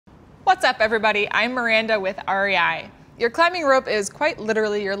What's up, everybody? I'm Miranda with REI. Your climbing rope is quite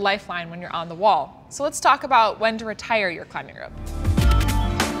literally your lifeline when you're on the wall. So let's talk about when to retire your climbing rope.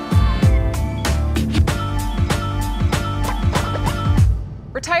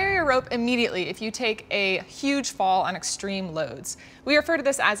 Retire your rope immediately if you take a huge fall on extreme loads. We refer to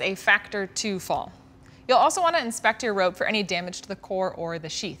this as a factor 2 fall. You'll also want to inspect your rope for any damage to the core or the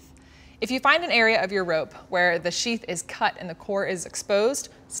sheath. If you find an area of your rope where the sheath is cut and the core is exposed,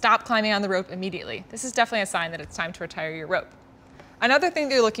 stop climbing on the rope immediately. This is definitely a sign that it's time to retire your rope. Another thing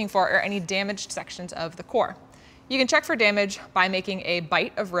that you're looking for are any damaged sections of the core. You can check for damage by making a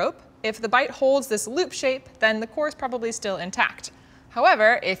bite of rope. If the bite holds this loop shape, then the core is probably still intact.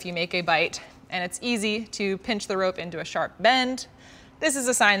 However, if you make a bite and it's easy to pinch the rope into a sharp bend, this is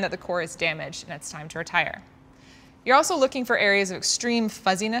a sign that the core is damaged and it's time to retire. You're also looking for areas of extreme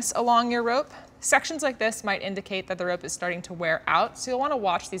fuzziness along your rope. Sections like this might indicate that the rope is starting to wear out, so you'll want to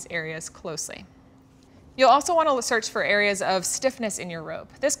watch these areas closely. You'll also want to search for areas of stiffness in your rope.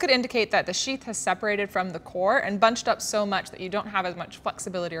 This could indicate that the sheath has separated from the core and bunched up so much that you don't have as much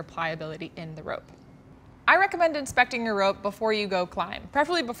flexibility or pliability in the rope. I recommend inspecting your rope before you go climb,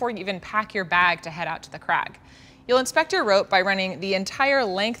 preferably before you even pack your bag to head out to the crag. You'll inspect your rope by running the entire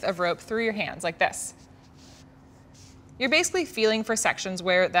length of rope through your hands like this. You're basically feeling for sections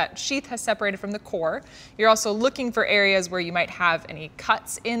where that sheath has separated from the core. You're also looking for areas where you might have any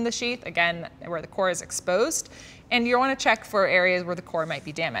cuts in the sheath, again, where the core is exposed, and you want to check for areas where the core might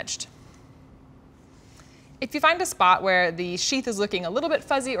be damaged. If you find a spot where the sheath is looking a little bit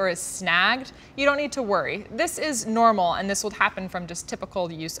fuzzy or is snagged, you don't need to worry. This is normal, and this will happen from just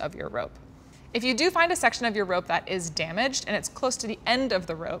typical use of your rope. If you do find a section of your rope that is damaged and it's close to the end of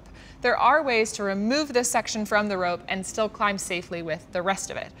the rope, there are ways to remove this section from the rope and still climb safely with the rest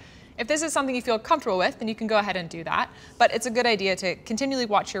of it. If this is something you feel comfortable with, then you can go ahead and do that, but it's a good idea to continually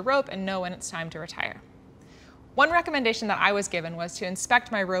watch your rope and know when it's time to retire. One recommendation that I was given was to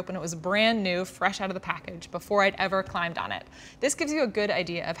inspect my rope when it was brand new, fresh out of the package, before I'd ever climbed on it. This gives you a good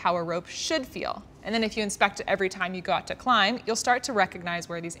idea of how a rope should feel. And then if you inspect it every time you go out to climb, you'll start to recognize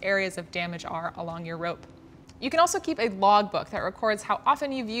where these areas of damage are along your rope. You can also keep a logbook that records how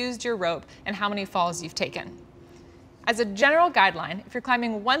often you've used your rope and how many falls you've taken. As a general guideline, if you're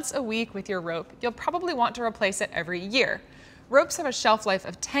climbing once a week with your rope, you'll probably want to replace it every year. Ropes have a shelf life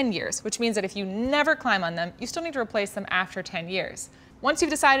of 10 years, which means that if you never climb on them, you still need to replace them after 10 years. Once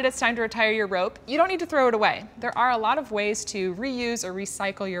you've decided it's time to retire your rope, you don't need to throw it away. There are a lot of ways to reuse or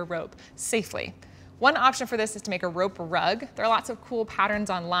recycle your rope safely. One option for this is to make a rope rug. There are lots of cool patterns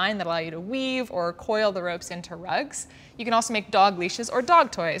online that allow you to weave or coil the ropes into rugs. You can also make dog leashes or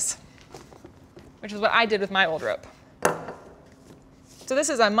dog toys, which is what I did with my old rope. So this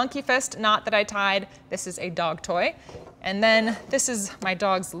is a monkey fist knot that I tied. This is a dog toy. And then this is my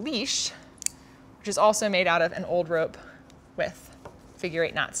dog's leash, which is also made out of an old rope with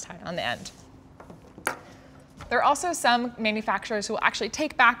figure-8 knots tied on the end. There are also some manufacturers who will actually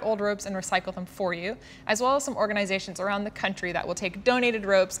take back old ropes and recycle them for you, as well as some organizations around the country that will take donated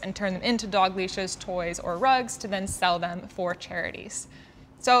ropes and turn them into dog leashes, toys, or rugs to then sell them for charities.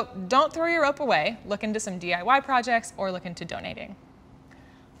 So don't throw your rope away. Look into some DIY projects or look into donating.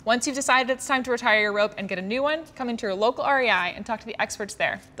 Once you've decided it's time to retire your rope and get a new one, come into your local REI and talk to the experts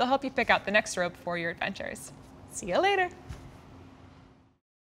there. They'll help you pick out the next rope for your adventures. See you later.